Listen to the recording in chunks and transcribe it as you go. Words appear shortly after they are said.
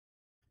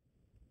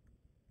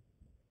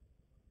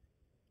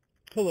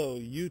Hello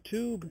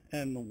YouTube,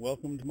 and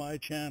welcome to my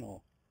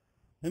channel.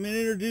 Let me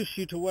introduce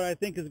you to what I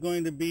think is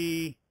going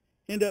to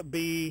end up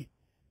being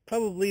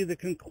probably the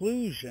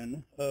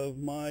conclusion of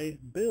my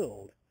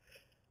build.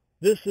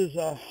 This is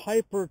a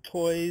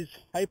Hypertoyz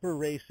Hyper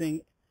Racing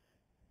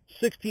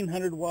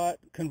 1600 watt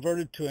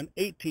converted to an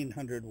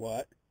 1800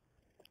 watt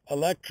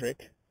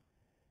electric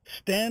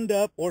stand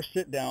up or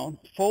sit down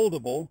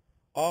foldable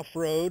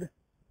off-road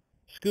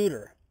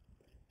scooter.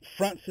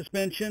 Front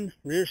suspension,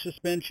 rear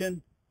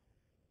suspension.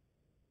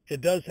 It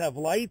does have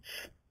lights,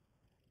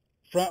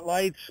 front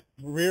lights,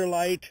 rear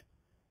light,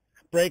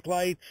 brake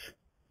lights,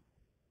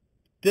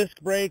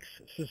 disc brakes,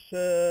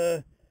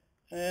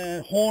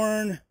 and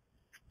horn,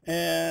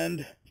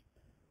 and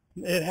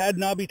it had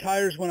knobby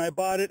tires when I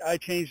bought it. I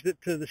changed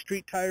it to the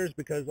street tires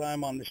because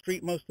I'm on the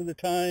street most of the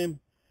time.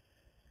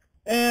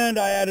 And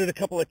I added a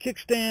couple of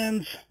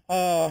kickstands.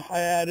 I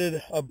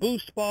added a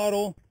boost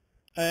bottle,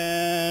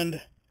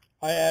 and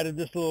I added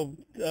this little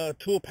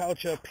tool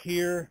pouch up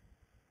here.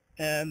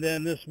 And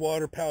then this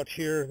water pouch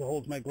here that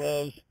holds my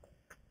gloves.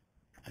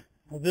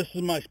 This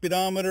is my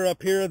speedometer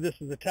up here.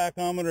 This is the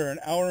tachometer and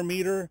hour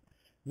meter.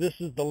 This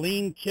is the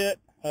lean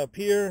kit up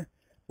here,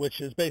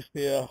 which is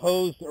basically a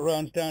hose that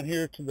runs down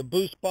here to the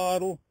boost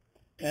bottle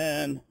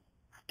and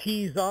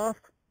tees off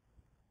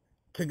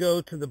to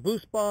go to the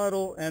boost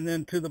bottle and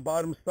then to the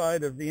bottom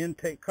side of the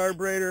intake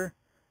carburetor,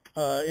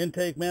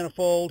 intake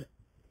manifold.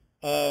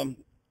 I've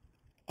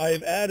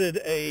added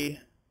a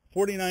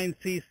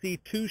 49cc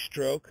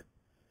two-stroke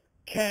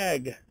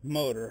CAG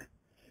motor.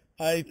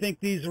 I think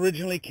these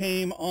originally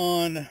came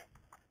on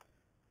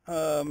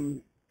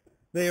the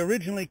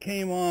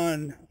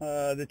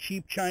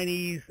cheap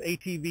Chinese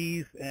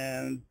ATVs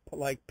and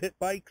like pit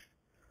bikes.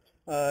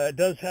 It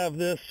does have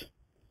this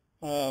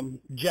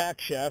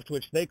jack shaft,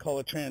 which they call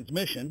a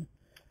transmission.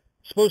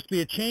 It's supposed to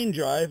be a chain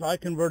drive. I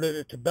converted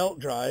it to belt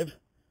drive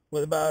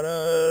with about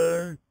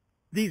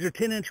these are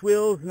 10-inch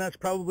wheels, and that's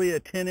probably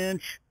a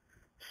 10-inch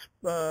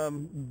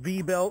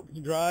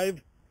V-belt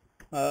drive.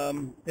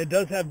 It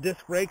does have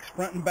disc brakes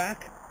front and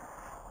back,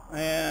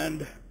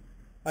 and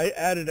I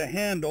added a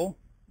handle,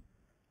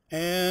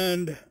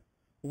 and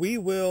we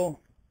will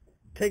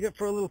take it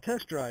for a little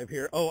test drive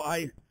here. Oh,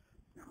 I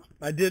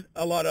did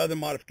a lot of other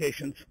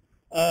modifications.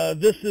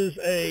 This is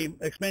a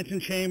expansion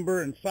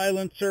chamber and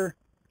silencer,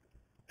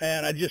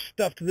 and I just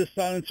stuffed this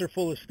silencer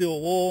full of steel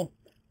wool,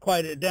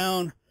 quieted it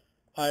down.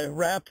 I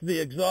wrapped the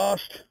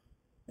exhaust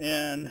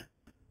in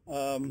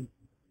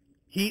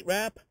heat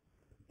wrap.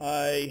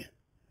 I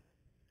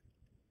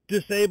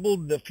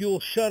disabled the fuel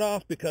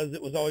shutoff because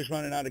it was always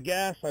running out of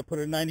gas. I put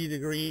a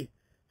 90-degree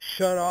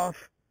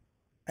shutoff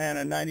and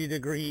a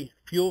 90-degree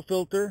fuel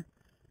filter.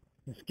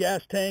 This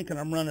gas tank, and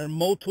I'm running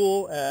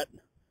Motul at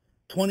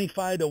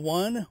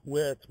 25:1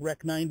 with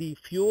Rec 90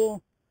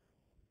 fuel.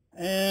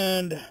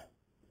 And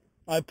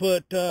I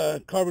put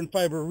carbon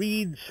fiber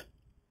reeds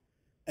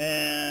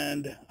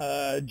and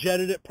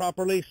jetted it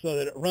properly so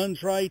that it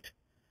runs right.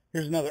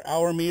 Here's another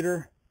hour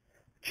meter.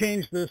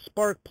 Change the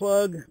spark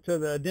plug to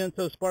the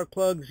Denso spark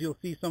plugs. You'll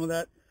see some of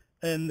that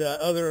in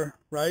the other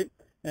right.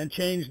 And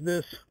change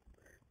this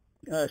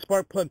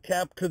spark plug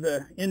cap to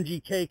the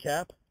NGK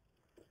cap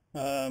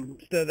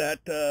instead of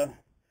that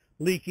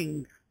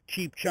leaking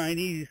cheap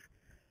Chinese.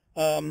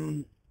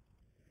 And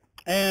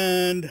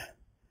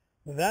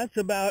that's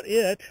about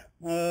it.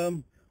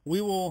 We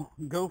will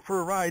go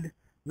for a ride.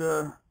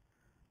 The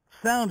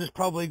sound is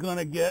probably going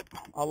to get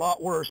a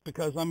lot worse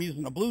because I'm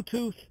using a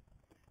Bluetooth,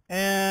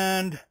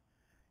 and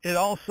it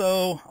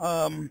also,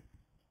 I'm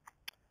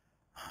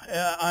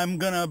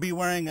going to be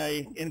wearing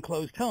a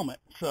enclosed helmet,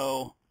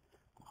 so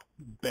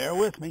bear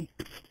with me.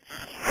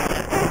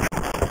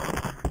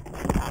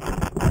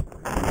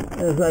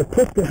 As I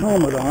put the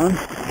helmet on,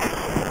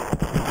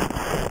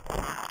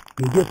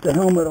 you get the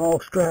helmet all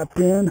strapped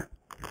in,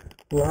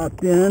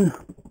 locked in,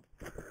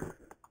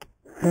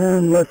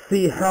 and let's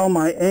see how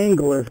my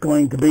angle is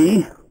going to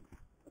be.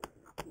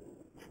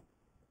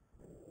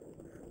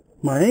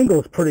 My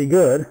angle's pretty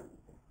good.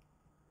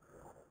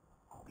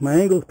 My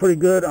angle's pretty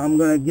good. I'm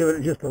going to give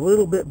it just a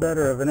little bit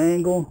better of an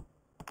angle.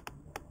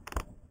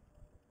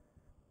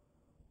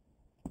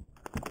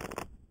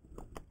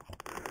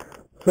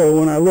 So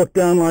when I look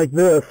down like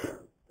this,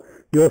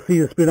 you'll see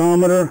the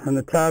speedometer and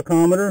the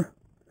tachometer.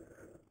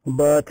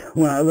 But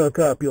when I look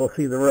up, you'll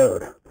see the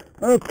road.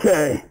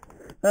 Okay,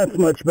 that's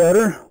much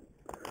better.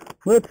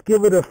 Let's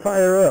give it a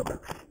fire up.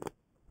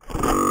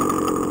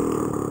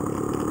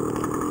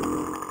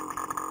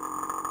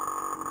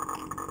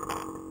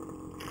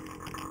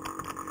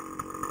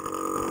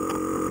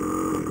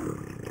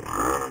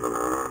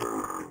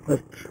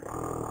 Let's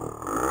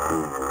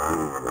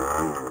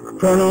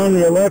turn on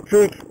the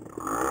electric.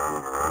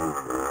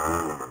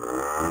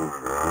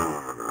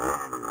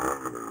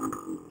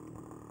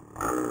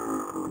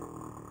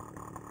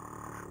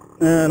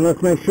 And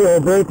let's make sure our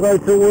brake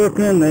lights are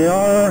working. They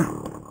are.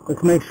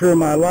 Let's make sure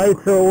my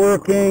lights are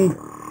working.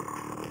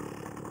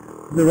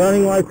 The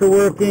running lights are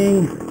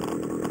working.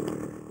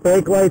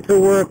 Brake lights are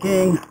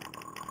working.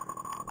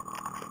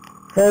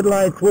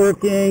 Headlights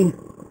working.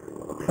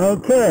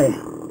 Okay,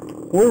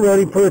 we're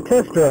ready for a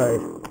test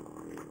drive.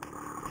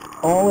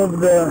 All of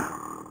the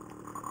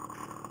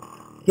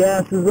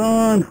gas is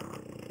on.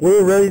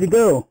 We're ready to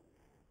go,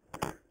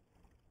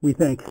 we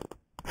think.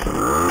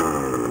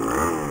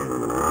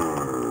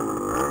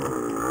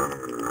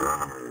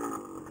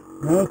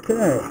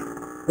 Okay,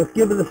 let's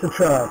give this a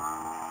try.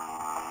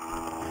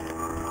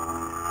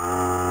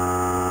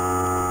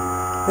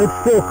 It's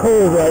still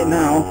cold right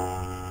now,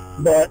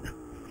 but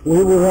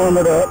we will warm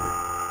it up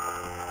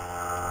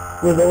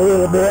with a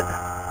little bit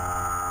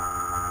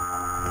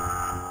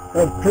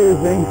of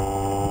cruising.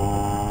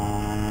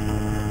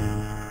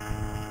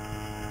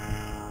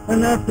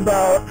 And that's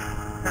about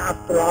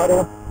half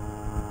throttle,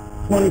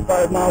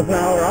 25 miles an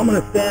hour. I'm going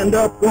to stand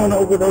up going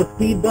over those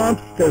speed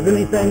bumps, because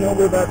anything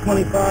over about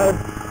 25,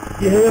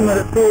 you hit them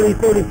at 30,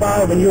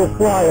 35, and you'll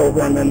fly over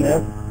them in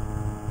this.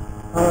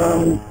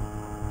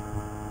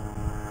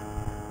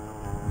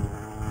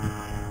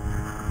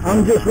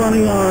 I'm just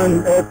running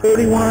on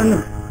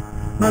 3,100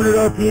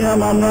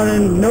 RPM. I'm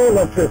running no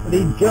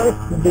electricity,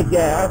 just the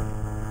gas,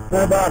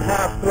 and about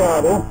half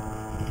throttle.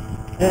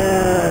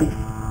 And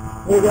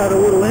we got a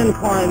little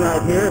incline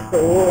right here,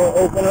 so we'll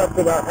open up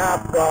to about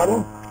half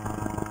throttle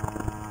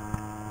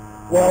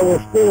while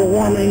we're still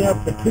warming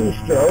up the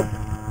two-stroke.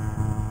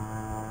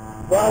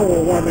 While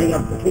we're warming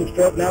up the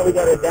two-stroke, now we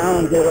got a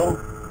downhill.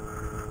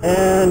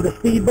 And the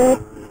speed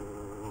bump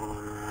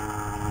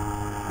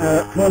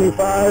at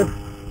 25,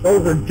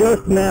 those are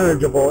just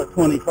manageable at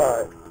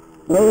 25.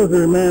 Those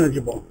are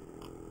manageable.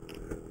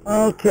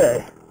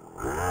 Okay.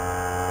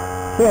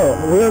 So,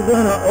 we're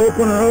going to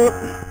open her up.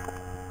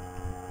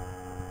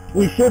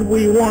 We should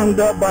be warmed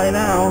up by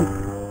now.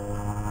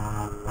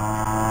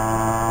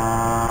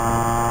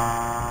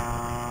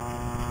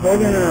 We're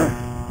going to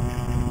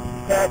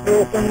crack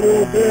open a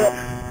little bit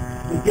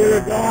and get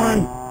her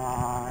going.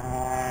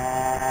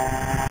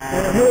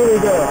 And here we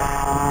go.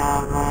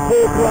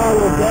 Full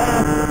throttle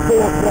gas,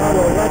 full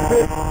throttle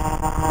electric.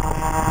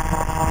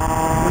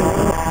 And we're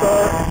going to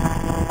start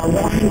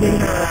winding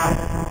her out.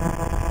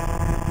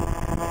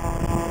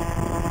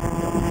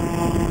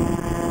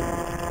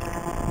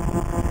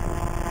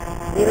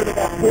 We're at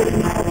about 40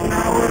 miles an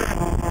hour.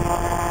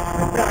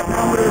 The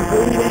tachometer is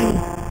reading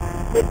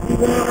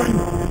 51,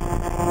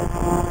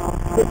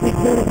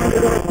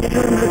 5,200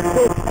 RPM. It's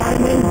still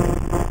climbing.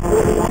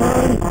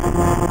 41.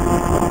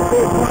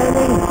 Still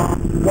climbing.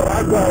 But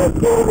I've got to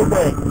pull the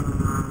brake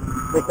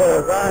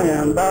because I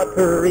am about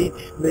to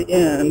reach the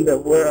end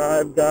of where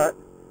I've got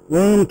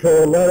room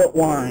to let it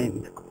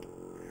wind.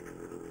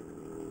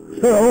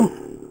 So,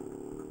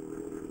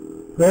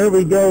 there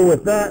we go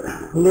with that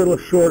little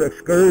short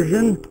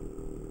excursion.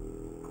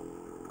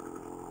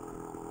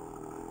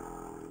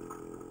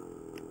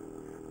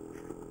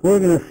 We're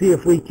going to see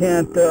if we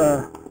can't,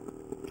 we're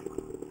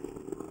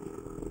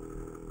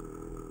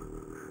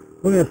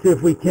going to see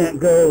if we can't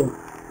go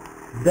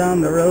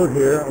down the road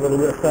here a little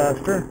bit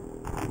faster.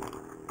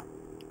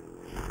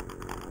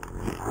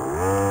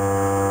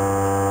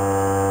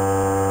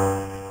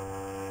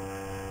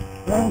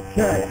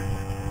 Okay.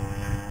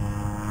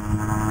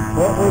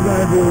 What we're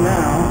going to do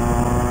now,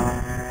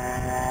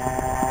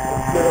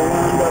 let's get it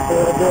wound up a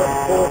little bit,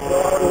 full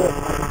throttle,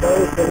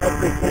 both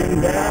electric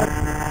and gas.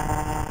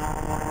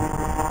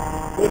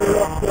 Put it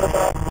up to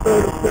about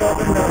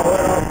 37, now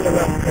let off the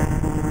electric.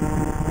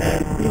 And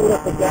see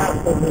what the gas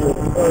will do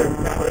before it's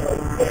now really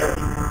there.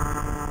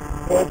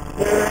 So it's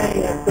staring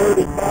at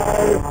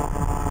 35.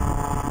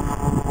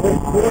 We're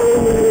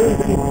slowly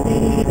losing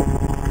speed.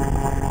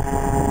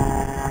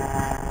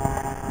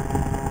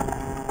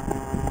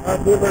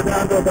 I'll give her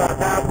down to about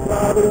half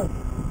throttle.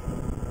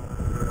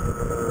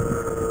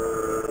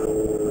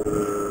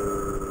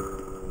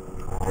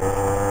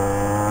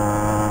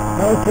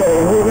 Okay,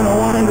 we're going to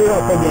wind her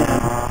up again.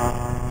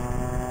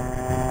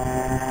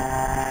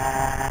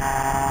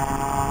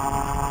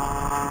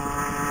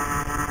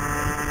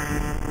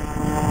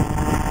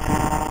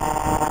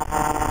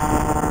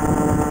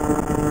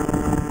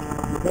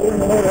 We're going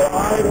to let her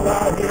idle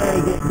out here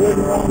and get good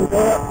and warmed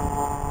up.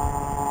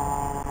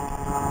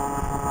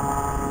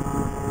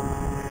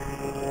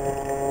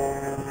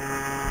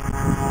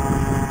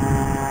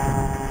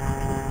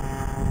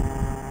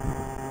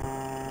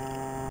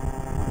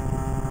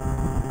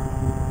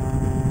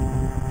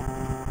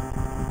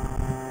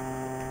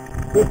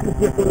 This is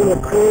just a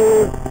little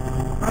cruise.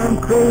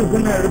 I'm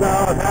cruising at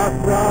about half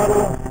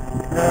throttle.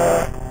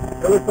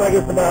 It looks like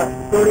it's about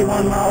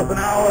 31 miles an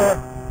hour.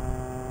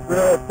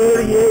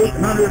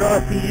 3,800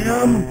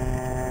 RPM.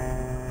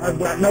 I've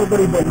got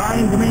nobody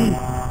behind me.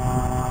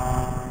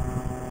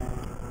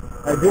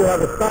 I do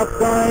have a stop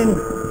sign.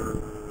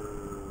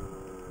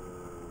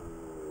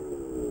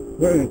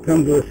 We're going to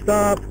come to a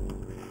stop.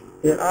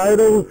 It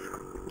idles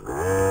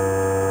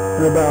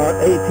at about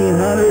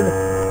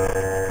 1,800.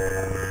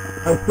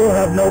 I still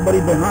have nobody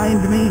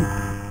behind me,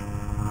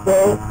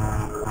 so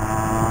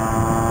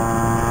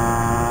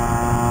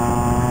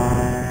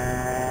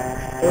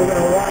we're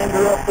going to wind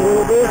her up a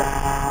little bit.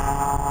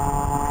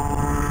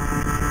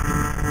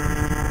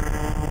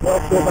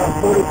 Up to about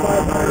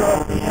 4,500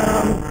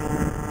 RPM.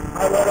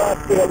 I let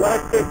off the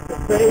electric to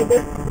save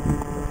it,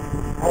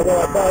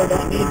 although I probably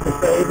don't need to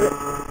save it.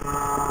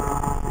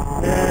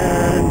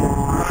 And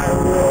I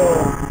will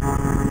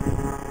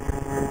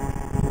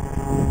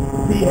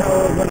see how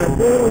we're going to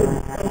do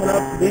coming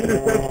up to the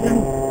intersection.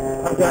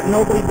 I've got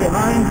nobody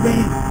behind me.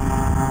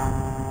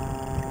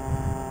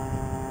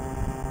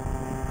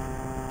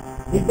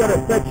 You've got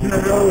a section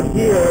of road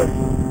here.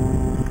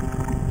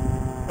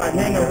 If I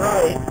hang a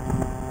right,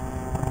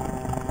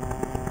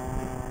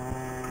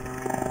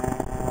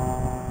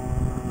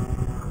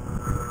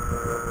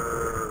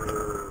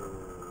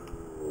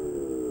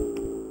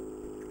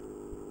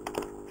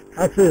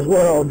 actually is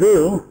what I'll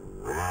do.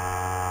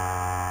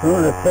 I'm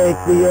going to take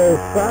the old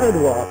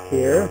sidewalk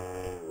here.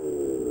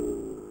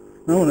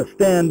 I'm going to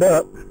stand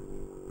up.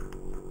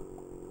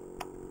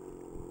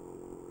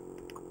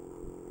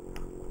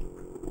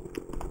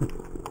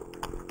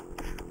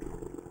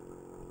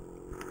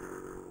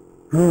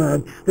 I'm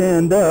going to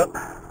stand up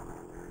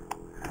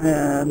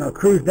and I'll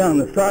cruise down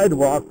the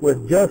sidewalk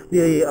with just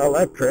the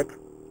electric.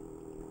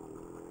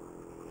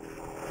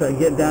 So I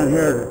get down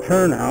here to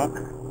turnout.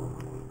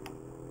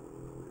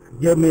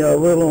 Give me a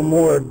little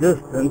more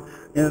distance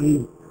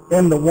in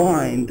the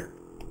wind.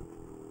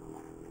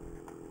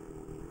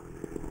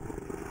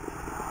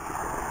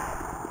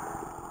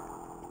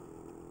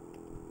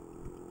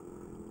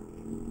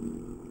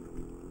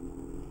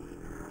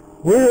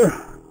 We're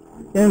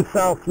in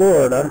South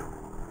Florida,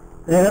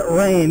 and it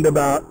rained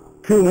about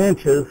 2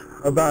 inches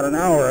about an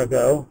hour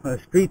ago. The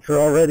streets are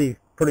already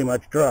pretty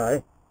much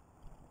dry.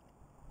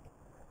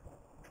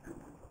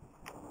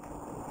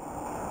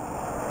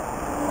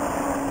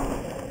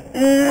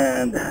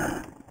 And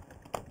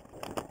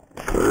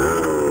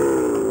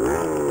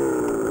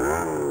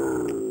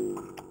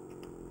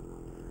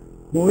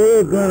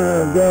we're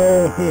gonna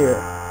go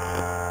here.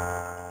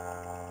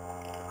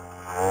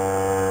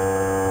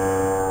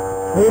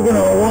 We're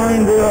gonna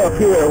wind it up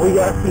here. We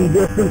got some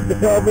distance to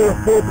cover.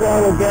 Full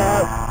throttle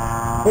gas,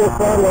 full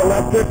throttle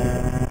electric, and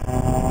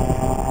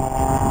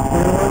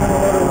we're gonna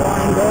let it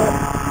wind up.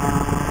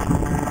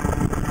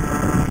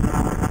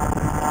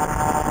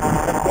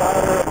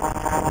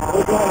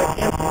 We're going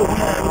against the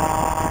wind,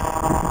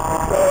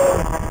 so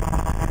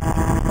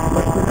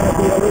this is going to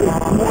be a little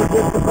more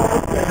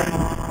difficult than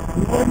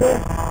normal.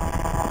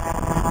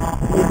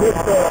 We just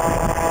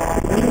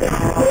clean it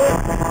quick,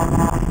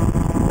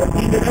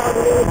 clean it out a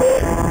little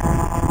bit.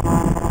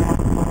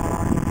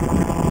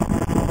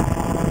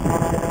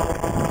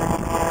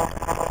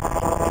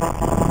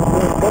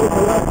 We're both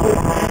electric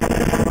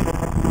and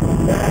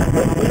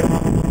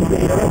the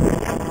electric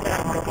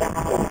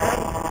against the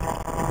wind.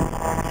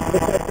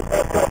 Looks like the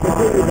best I could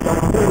do is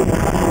about 39,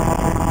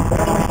 but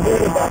I only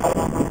did about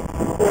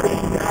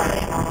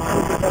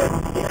 4,900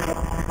 RPM.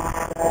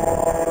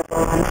 So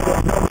I know what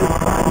numbers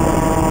find me.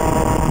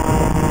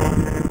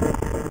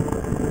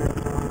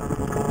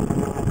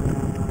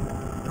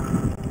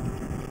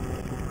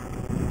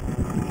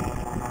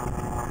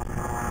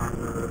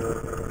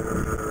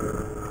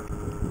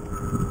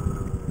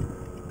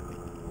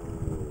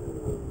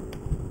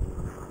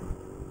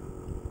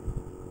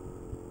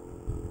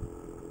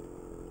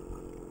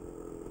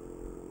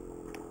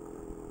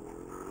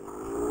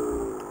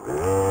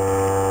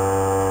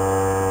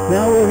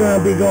 Now we're going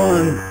to be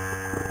going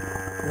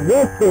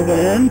with the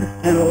wind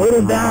and a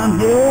little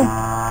downhill,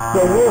 so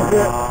we'll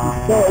hit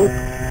both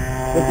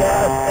the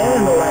gas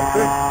and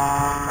electric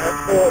at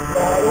full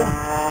throttle.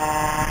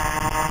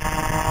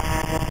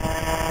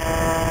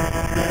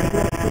 And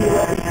we'll see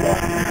what we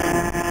got now.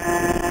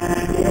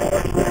 We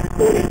already got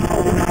 40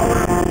 miles an hour.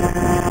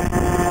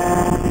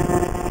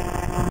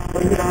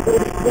 We got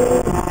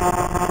 42,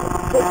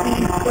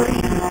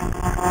 53,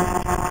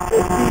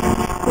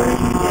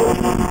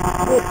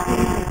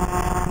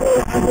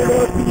 400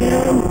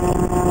 RPM,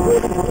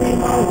 43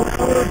 miles an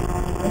hour,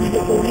 and you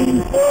get the lean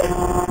foot.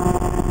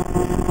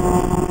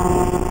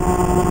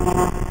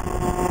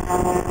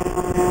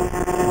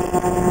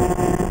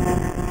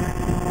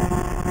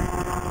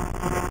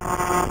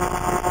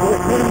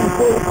 We're hitting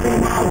 43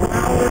 miles an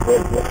hour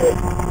this way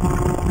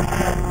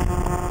at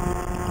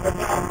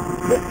about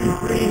 50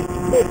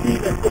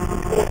 to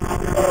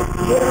 5400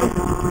 RPM.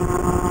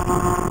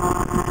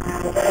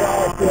 So that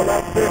off the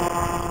electric.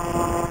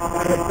 I'm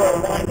going to start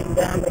winding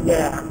down the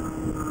gas.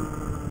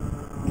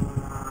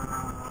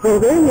 So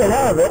there you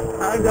have it.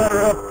 I got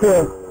her up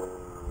to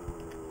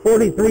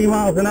 43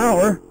 miles an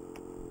hour.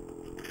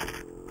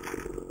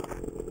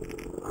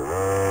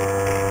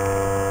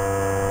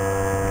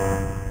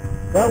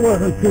 That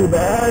wasn't too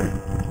bad.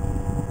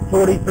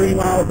 43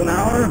 miles an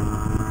hour.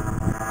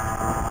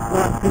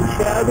 Not too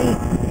shabby.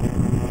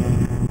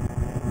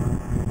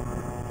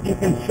 You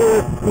can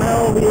sure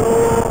smell the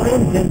old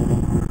engine.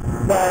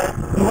 That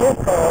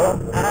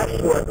Motul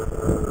Ashwood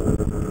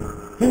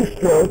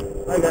 2-stroke.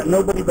 I got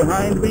nobody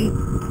behind me.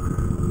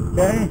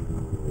 Okay?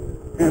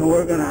 And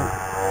we're going to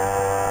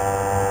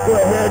go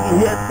ahead and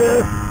hit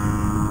this.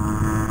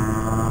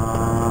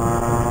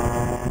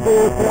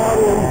 Full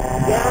throttle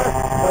gas,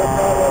 full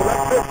throttle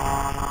electric.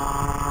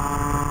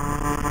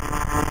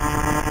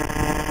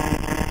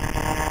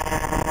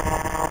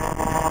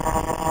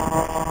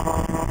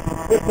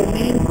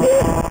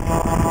 hit,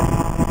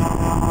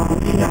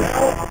 lean it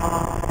out,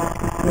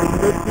 and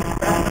lift it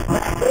back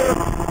up.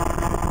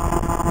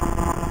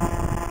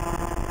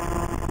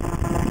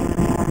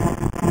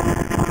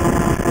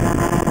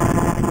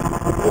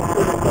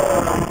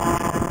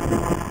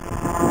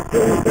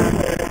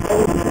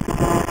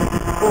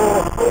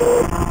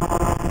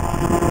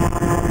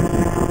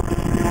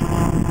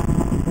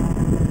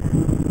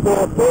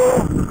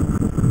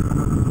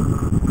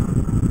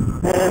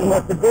 And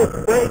when the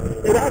disc brakes,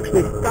 it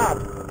actually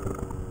stops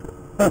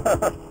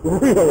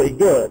really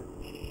good.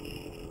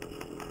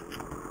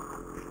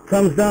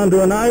 Comes down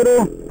to an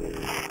idle.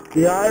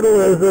 The idle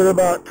is at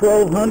about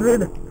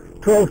 1200,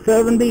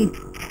 1270,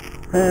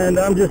 and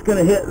I'm just going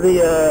to hit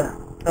the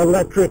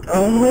electric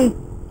only.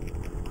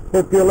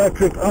 Hit the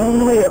electric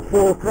only at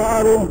full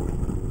throttle,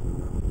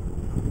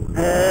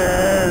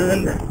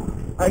 and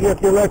I get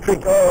the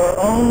electric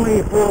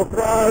only full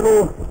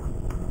throttle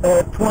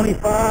at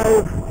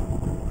 25.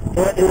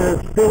 It is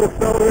still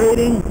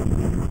accelerating,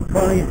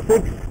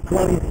 26,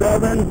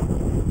 27,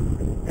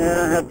 and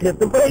I have to hit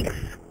the brakes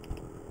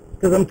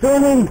because I'm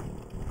turning.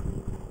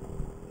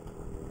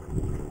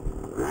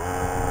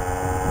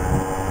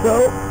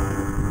 So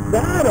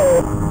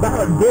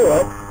that'll do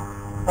it.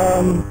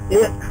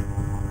 It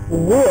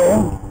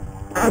will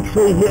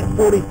actually hit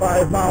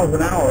 45 miles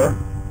an hour.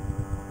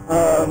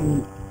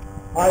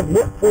 I've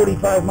hit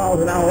 45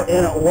 miles an hour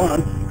in at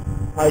once.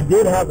 I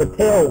did have a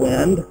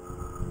tailwind,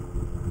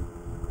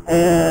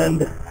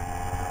 and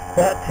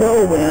that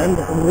tailwind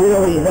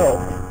really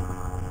helped.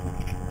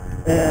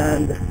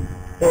 And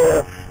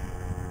if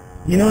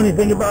you know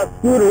anything about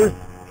scooters,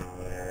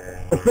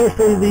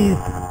 especially these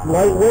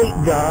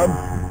lightweight jobs,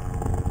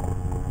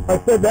 I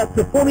said that's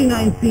a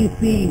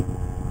 49cc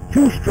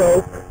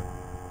two-stroke.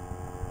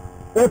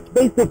 That's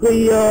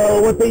basically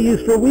what they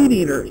use for weed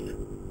eaters.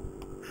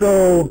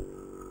 So,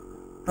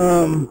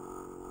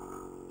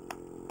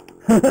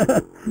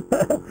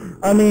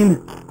 I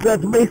mean,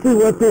 that's basically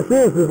what this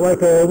is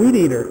like a weed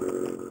eater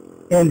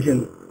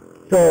engine.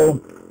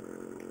 So,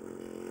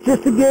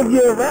 just to give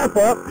you a wrap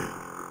up,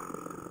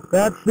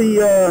 that's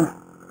the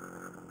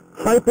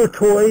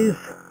Hypertoyz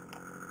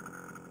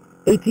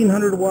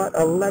 1800 watt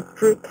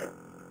electric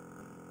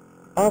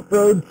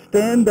off-road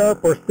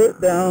stand-up or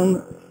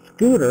sit-down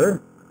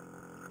scooter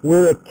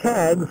with a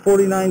CAG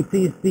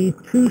 49cc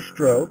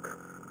two-stroke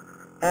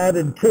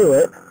added to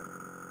it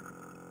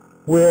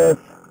with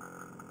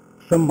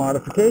some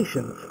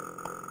modifications.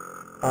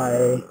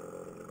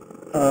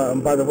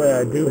 By the way,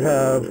 I do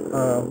have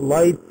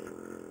lights.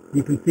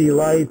 You can see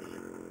lights.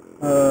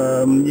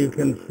 You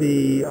can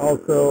see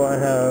also I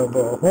have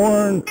a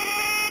horn.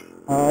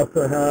 I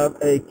also have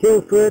a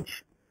kill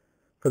switch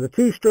for the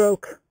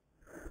two-stroke.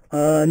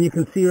 And you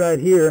can see right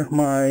here,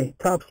 my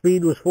top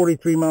speed was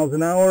 43 miles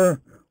an hour.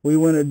 We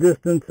went a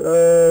distance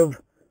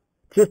of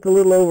just a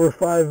little over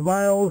 5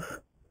 miles.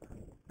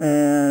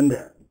 And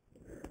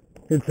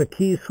it's a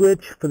key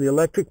switch for the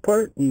electric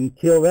part. You can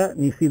kill that,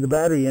 and you see the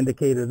battery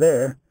indicator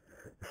there.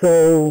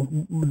 So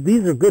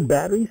these are good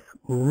batteries,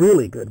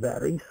 really good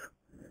batteries.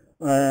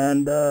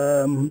 And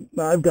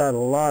I've got a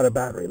lot of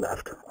battery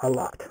left, a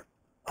lot.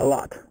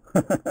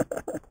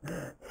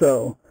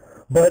 So,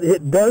 but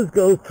it does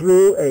go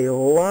through a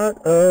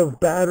lot of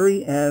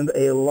battery and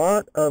a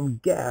lot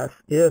of gas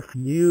if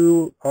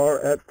you are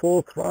at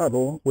full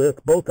throttle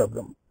with both of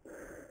them.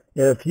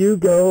 If you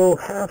go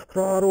half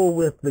throttle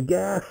with the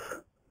gas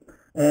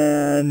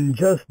and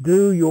just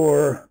do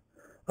your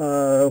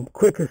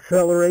quick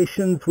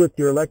accelerations with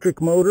your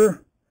electric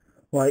motor,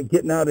 like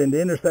getting out into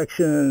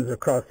intersections or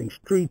crossing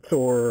streets,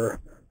 or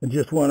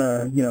just want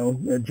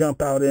to,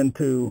 jump out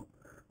into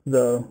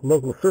the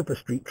local surface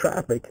street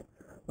traffic,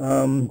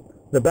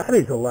 the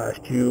batteries will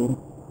last you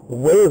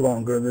way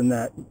longer than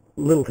that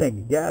little tank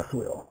of gas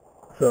will.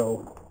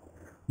 So,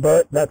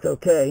 but that's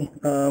okay.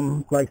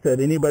 Like I said,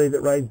 anybody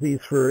that rides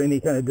these for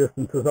any kind of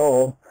distance at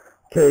all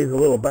carries a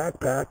little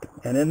backpack,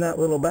 and in that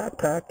little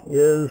backpack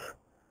is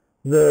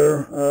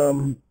their,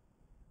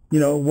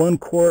 1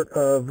 quart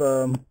of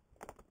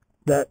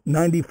that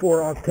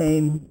 94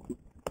 octane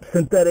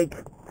synthetic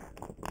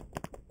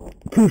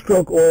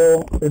two-stroke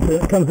oil.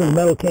 It comes in a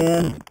metal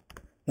can,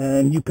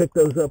 and you pick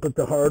those up at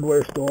the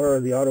hardware store or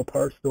the auto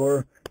parts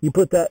store. You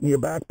put that in your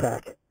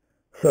backpack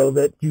so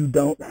that you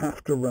don't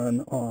have to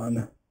run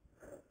on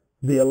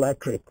the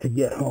electric to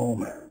get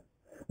home.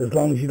 As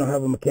long as you don't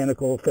have a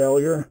mechanical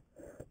failure,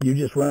 you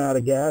just run out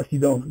of gas. You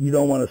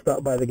don't want to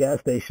stop by the gas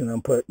station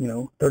and put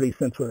 30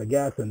 cents worth of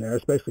gas in there,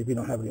 especially if you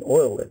don't have any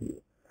oil with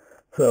you.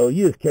 So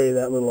you just carry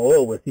that little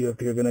oil with you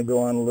if you're going to go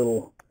on a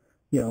little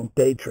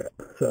day trip.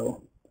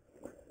 So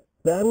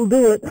that'll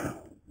do it,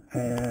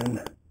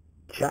 and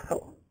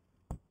ciao.